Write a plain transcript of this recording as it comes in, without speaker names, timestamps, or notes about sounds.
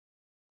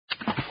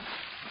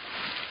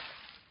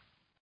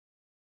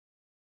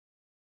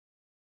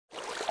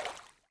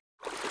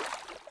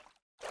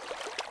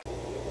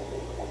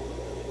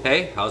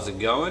Hey, how's it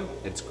going?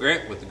 It's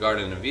Grant with the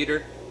Garden of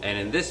Eater, and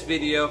in this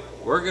video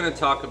we're going to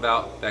talk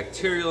about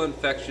bacterial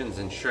infections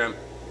in shrimp.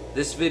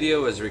 This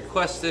video was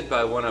requested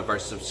by one of our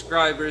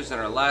subscribers in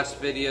our last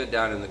video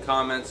down in the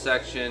comments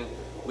section.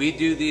 We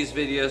do these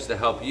videos to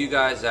help you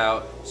guys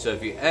out, so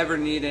if you ever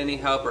need any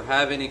help or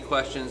have any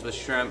questions with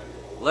shrimp,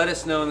 let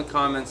us know in the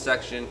comments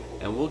section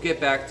and we'll get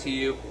back to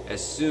you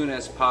as soon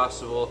as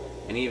possible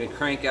and even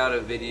crank out a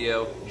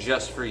video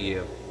just for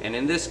you. And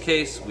in this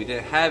case, we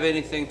didn't have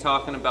anything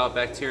talking about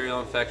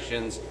bacterial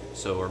infections,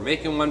 so we're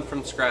making one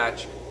from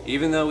scratch.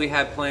 Even though we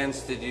had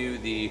plans to do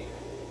the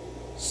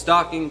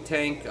stocking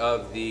tank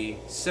of the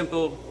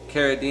simple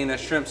Caridina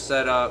shrimp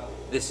setup,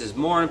 this is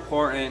more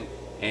important,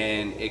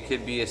 and it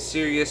could be a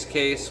serious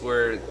case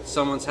where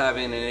someone's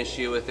having an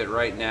issue with it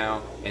right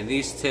now, and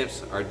these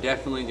tips are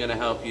definitely going to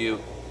help you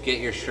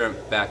get your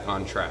shrimp back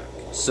on track.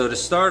 So to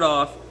start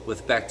off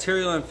with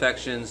bacterial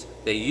infections,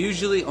 they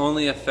usually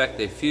only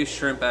affect a few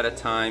shrimp at a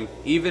time.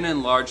 Even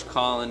in large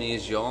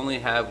colonies, you'll only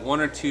have 1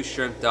 or 2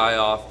 shrimp die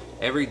off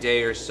every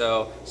day or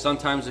so,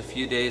 sometimes a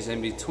few days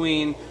in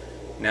between.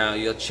 Now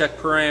you'll check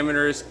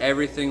parameters,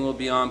 everything will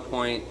be on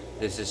point.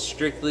 This is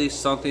strictly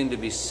something to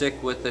be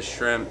sick with the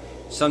shrimp.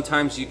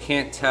 Sometimes you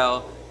can't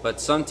tell,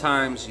 but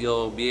sometimes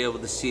you'll be able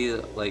to see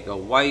like a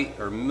white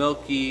or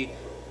milky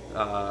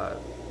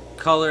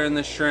color in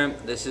the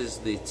shrimp. This is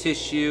the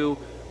tissue,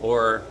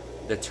 or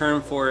the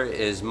term for it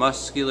is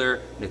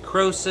muscular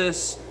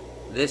necrosis.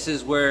 This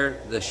is where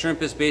the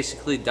shrimp is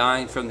basically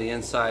dying from the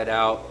inside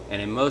out, and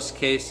in most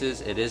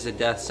cases it is a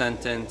death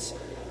sentence.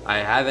 I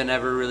haven't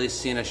ever really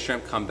seen a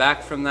shrimp come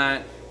back from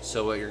that.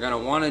 So what you're going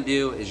to want to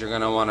do is you're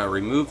going to want to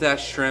remove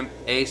that shrimp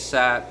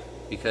ASAP,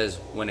 because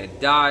when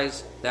it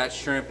dies, that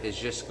shrimp is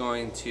just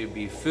going to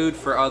be food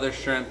for other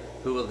shrimp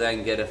who will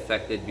then get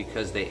affected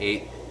because they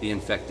ate the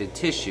infected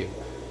tissue.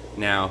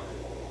 Now,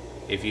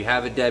 if you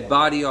have a dead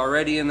body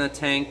already in the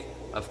tank,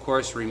 of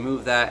course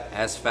remove that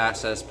as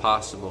fast as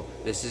possible.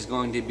 This is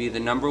going to be the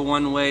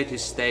 #1 way to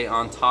stay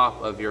on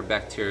top of your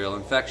bacterial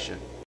infection.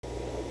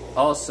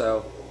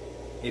 Also,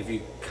 if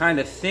you kind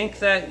of think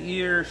that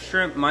your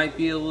shrimp might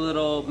be a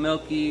little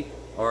milky,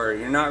 or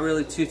you're not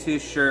really too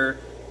sure,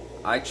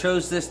 I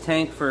chose this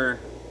tank for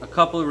a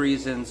couple of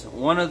reasons.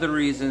 One of the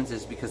reasons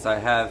is because I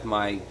have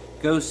my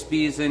ghost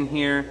bees in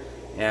here,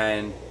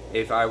 and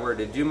if I were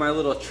to do my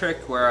little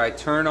trick where I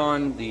turn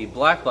on the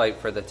black light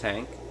for the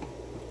tank,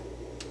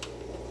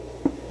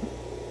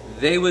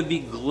 they would be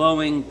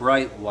glowing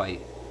bright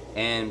white.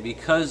 And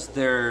because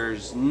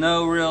there's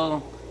no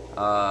real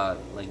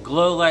like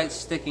glow lights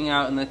sticking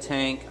out in the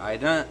tank, I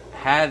don't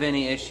have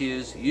any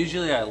issues.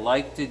 Usually I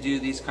like to do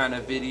these kind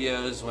of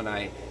videos when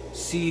I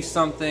see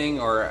something,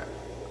 or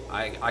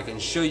I can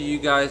show you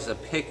guys a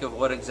pic of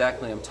what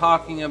exactly I'm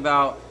talking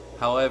about.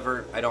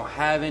 However, I don't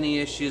have any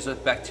issues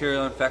with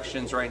bacterial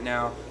infections right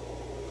now,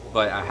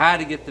 but I had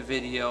to get the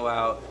video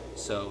out.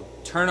 So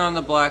turn on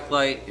the black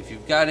light. If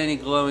you've got any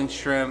glowing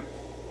shrimp,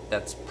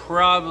 that's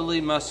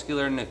probably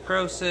muscular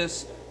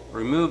necrosis.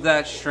 Remove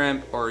that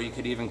shrimp, or you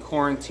could even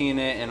quarantine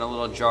it in a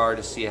little jar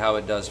to see how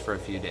it does for a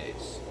few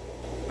days.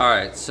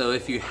 Alright, so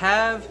if you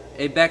have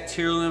a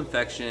bacterial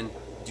infection,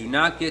 do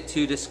not get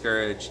too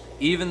discouraged.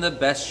 Even the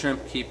best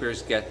shrimp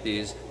keepers get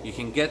these. You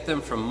can get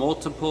them from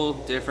multiple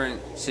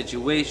different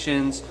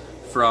situations,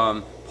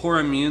 from poor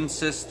immune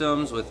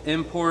systems with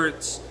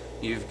imports.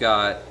 You've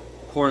got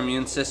poor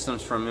immune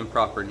systems from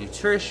improper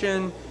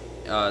nutrition.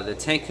 The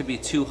tank could be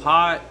too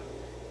hot.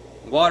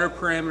 Water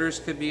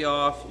parameters could be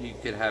off. You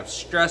could have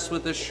stress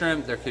with the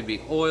shrimp. There could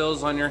be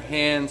oils on your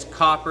hands,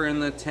 copper in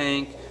the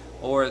tank,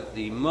 or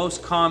the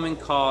most common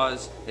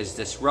cause is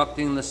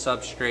disrupting the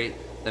substrate.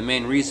 The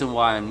main reason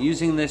why I'm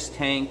using this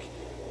tank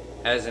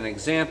as an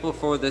example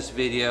for this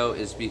video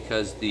is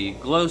because the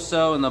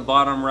Glosso in the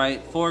bottom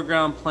right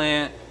foreground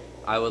plant,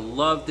 I would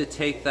love to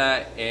take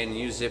that and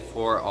use it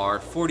for our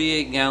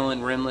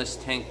 48-gallon rimless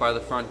tank by the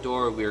front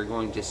door. We are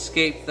going to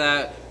scape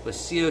that with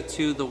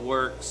CO2 the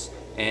works,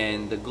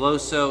 and the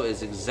Glosso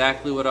is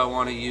exactly what I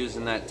want to use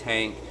in that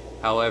tank.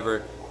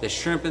 However, the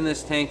shrimp in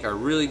this tank are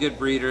really good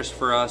breeders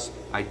for us.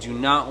 I do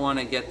not want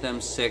to get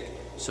them sick,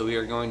 so we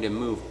are going to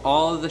move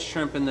all of the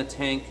shrimp in the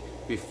tank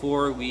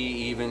before we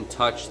even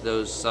touch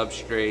those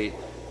substrate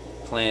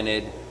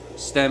planted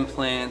stem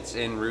plants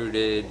and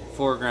rooted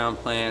foreground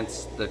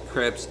plants, the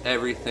crypts,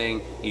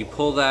 everything. You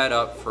pull that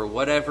up. For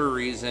whatever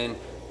reason,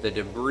 the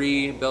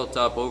debris built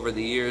up over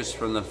the years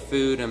from the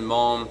food and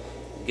mulch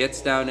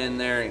gets down in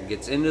there, it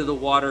gets into the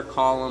water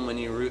column when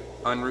you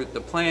unroot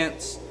the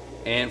plants,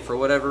 and for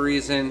whatever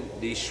reason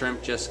these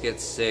shrimp just get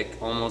sick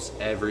almost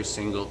every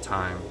single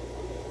time.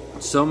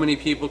 So many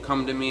people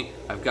come to me,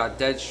 I've got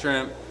dead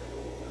shrimp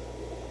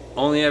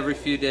only every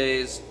few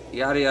days,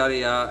 yada yada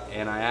yada,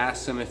 and I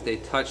ask them if they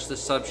touch the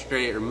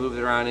substrate or moved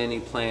around any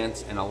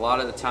plants, and a lot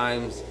of the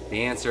times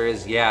the answer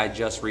is, yeah, I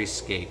just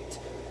rescaped.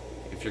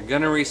 If you're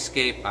gonna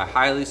rescape, I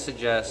highly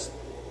suggest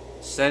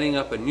setting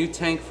up a new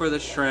tank for the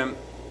shrimp,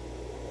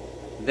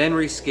 then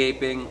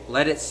rescaping,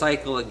 let it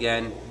cycle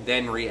again,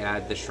 then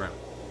re-add the shrimp.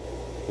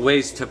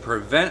 Ways to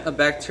prevent a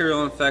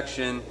bacterial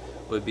infection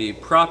would be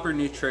proper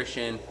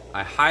nutrition.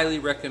 I highly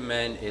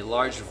recommend a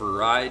large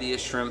variety of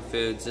shrimp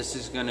foods. This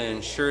is going to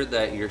ensure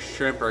that your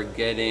shrimp are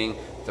getting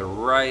the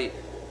right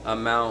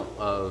amount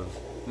of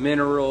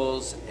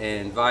minerals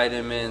and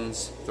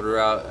vitamins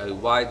throughout a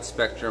wide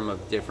spectrum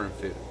of different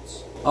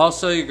foods.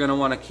 Also, you're going to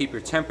want to keep your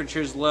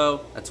temperatures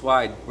low. That's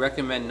why I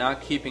recommend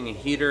not keeping a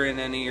heater in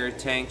any of your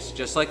tanks.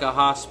 Just like a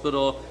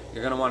hospital,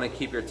 you're going to want to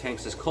keep your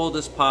tanks as cold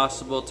as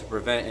possible to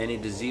prevent any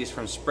disease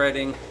from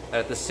spreading.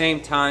 At the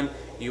same time,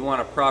 you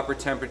want a proper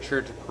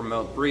temperature to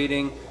promote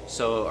breeding.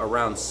 So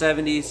around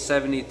 70,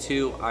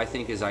 72, I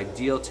think is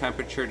ideal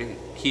temperature to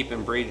keep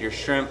and breed your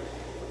shrimp.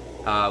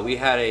 We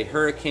had a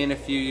hurricane a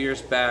few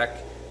years back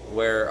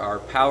where our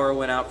power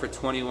went out for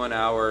 21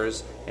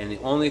 hours, and the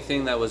only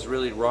thing that was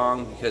really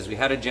wrong, because we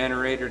had a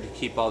generator to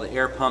keep all the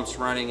air pumps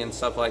running and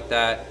stuff like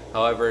that,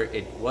 however,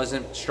 it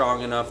wasn't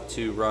strong enough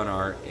to run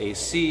our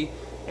AC,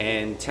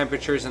 and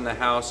temperatures in the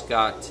house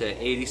got to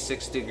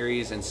 86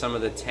 degrees, and some of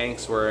the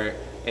tanks were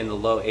in the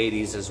low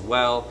 80s as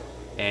well.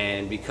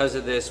 And because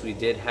of this, we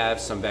did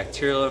have some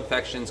bacterial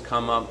infections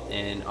come up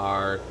in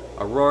our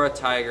Aurora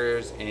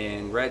tigers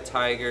and red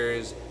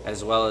tigers,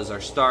 as well as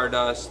our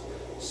Stardust.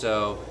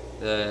 So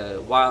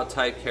the wild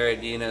type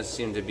Caradinas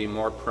seem to be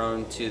more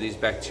prone to these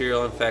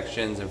bacterial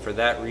infections, and for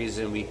that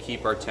reason we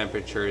keep our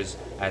temperatures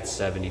at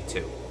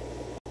 72.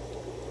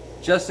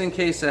 Just in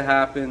case it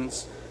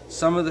happens,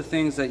 some of the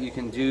things that you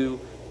can do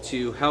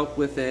to help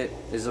with it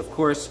is, of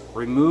course,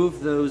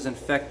 remove those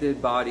infected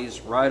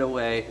bodies right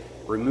away.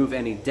 Remove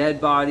any dead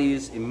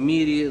bodies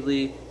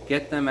immediately,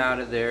 get them out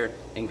of there.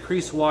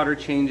 Increase water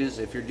changes.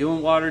 If you're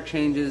doing water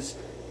changes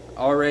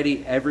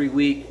already every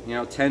week,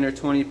 10 or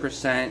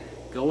 20%,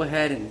 go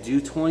ahead and do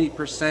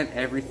 20%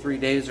 every 3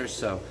 days or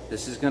so.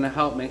 This is going to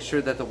help make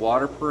sure that the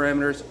water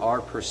parameters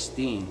are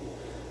pristine.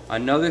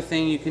 Another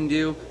thing you can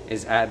do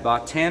is add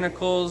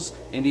botanicals,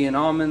 Indian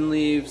almond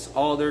leaves,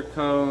 alder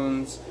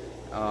cones,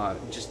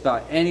 just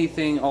about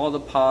anything, all the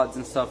pods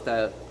and stuff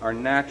that are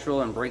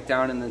natural and break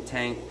down in the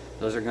tank.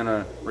 Those are going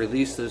to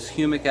release those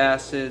humic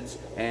acids,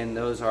 and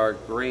those are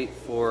great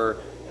for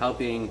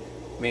helping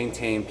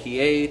maintain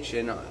pH,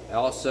 and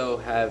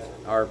also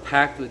are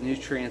packed with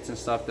nutrients and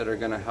stuff that are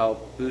going to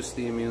help boost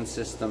the immune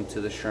system to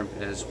the shrimp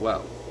as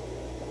well.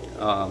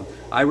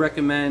 I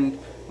recommend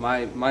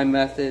my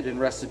method and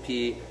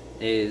recipe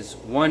is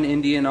 1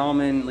 Indian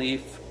almond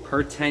leaf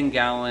per 10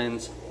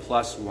 gallons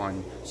plus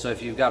 1. So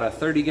if you've got a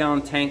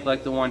 30-gallon tank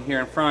like the one here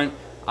in front,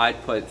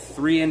 I'd put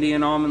 3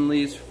 Indian almond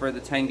leaves for the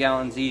 10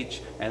 gallons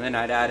each, and then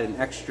I'd add an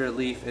extra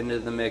leaf into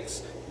the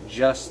mix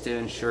just to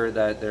ensure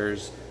that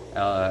there's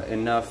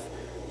enough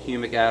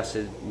humic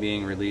acid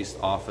being released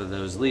off of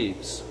those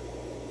leaves.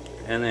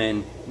 And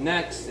then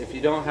next, if you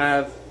don't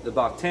have the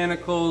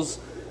botanicals,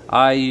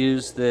 I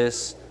use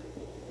this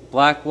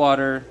black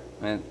water,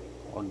 and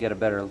I'll get a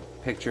better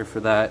picture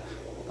for that.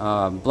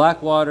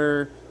 Black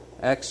water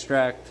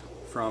extract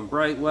from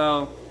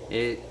Brightwell.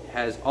 It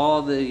has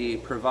all the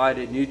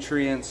provided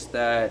nutrients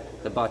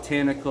that the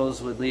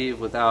botanicals would leave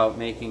without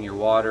making your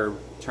water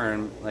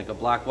turn like a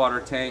black water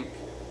tank.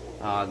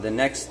 The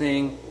next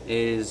thing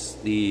is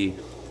the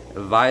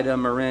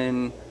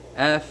Vitamarin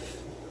F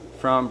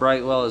from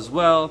Brightwell as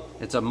well.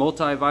 It's a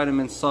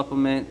multivitamin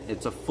supplement.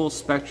 It's a full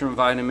spectrum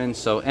vitamin,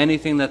 so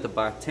anything that the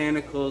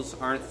botanicals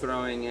aren't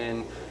throwing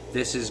in,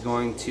 this is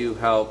going to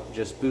help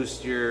just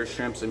boost your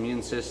shrimp's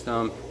immune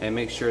system and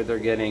make sure they're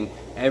getting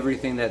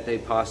everything that they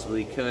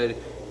possibly could.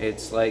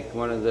 It's like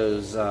one of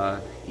those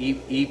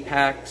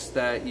E-packs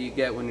that you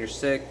get when you're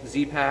sick.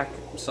 Z-pack,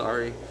 I'm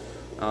sorry.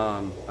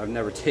 I've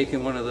never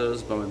taken one of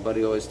those, but my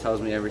buddy always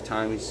tells me every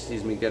time he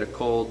sees me get a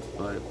cold,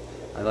 but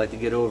I like to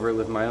get over it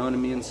with my own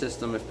immune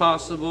system if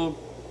possible.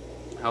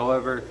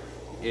 However,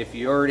 if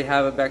you already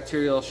have a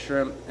bacterial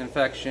shrimp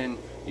infection,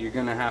 you're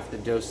going to have to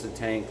dose the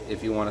tank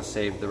if you want to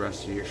save the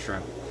rest of your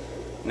shrimp.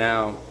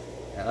 Now,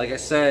 like I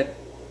said,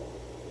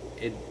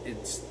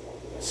 it's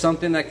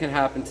something that can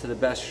happen to the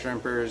best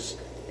shrimpers.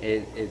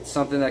 It's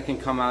something that can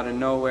come out of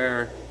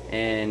nowhere,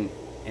 and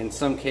in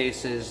some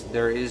cases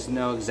there is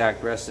no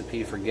exact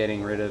recipe for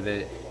getting rid of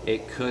it.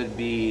 It could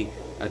be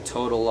a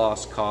total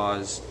lost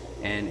cause,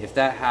 and if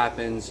that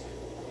happens,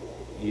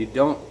 you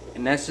don't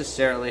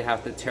necessarily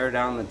have to tear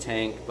down the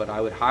tank, but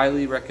I would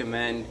highly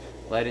recommend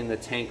letting the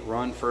tank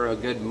run for a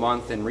good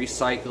month and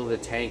recycle the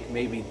tank.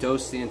 Maybe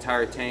dose the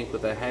entire tank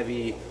with a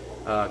heavy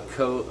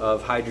coat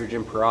of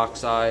hydrogen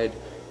peroxide,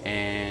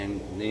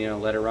 and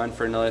let it run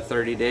for another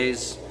 30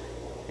 days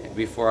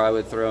before I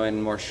would throw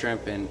in more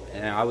shrimp. And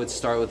I would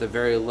start with a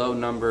very low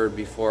number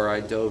before I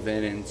dove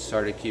in and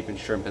started keeping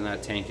shrimp in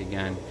that tank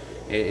again.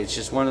 It's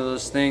just one of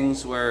those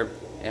things where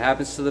it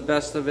happens to the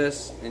best of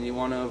us, and you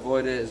want to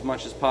avoid it as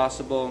much as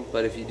possible.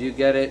 But if you do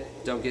get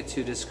it, don't get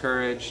too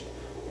discouraged.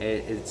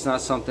 It's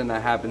not something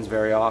that happens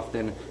very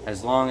often.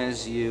 As long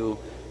as you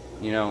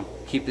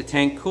keep the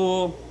tank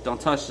cool, don't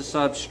touch the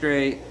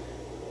substrate,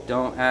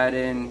 don't add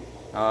in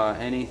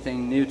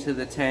anything new to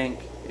the tank,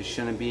 it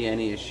shouldn't be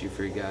any issue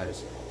for you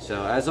guys.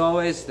 So as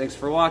always, thanks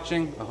for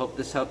watching. I hope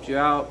this helped you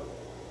out.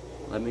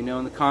 Let me know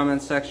in the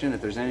comments section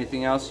if there's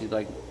anything else you'd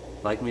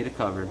like me to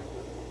cover.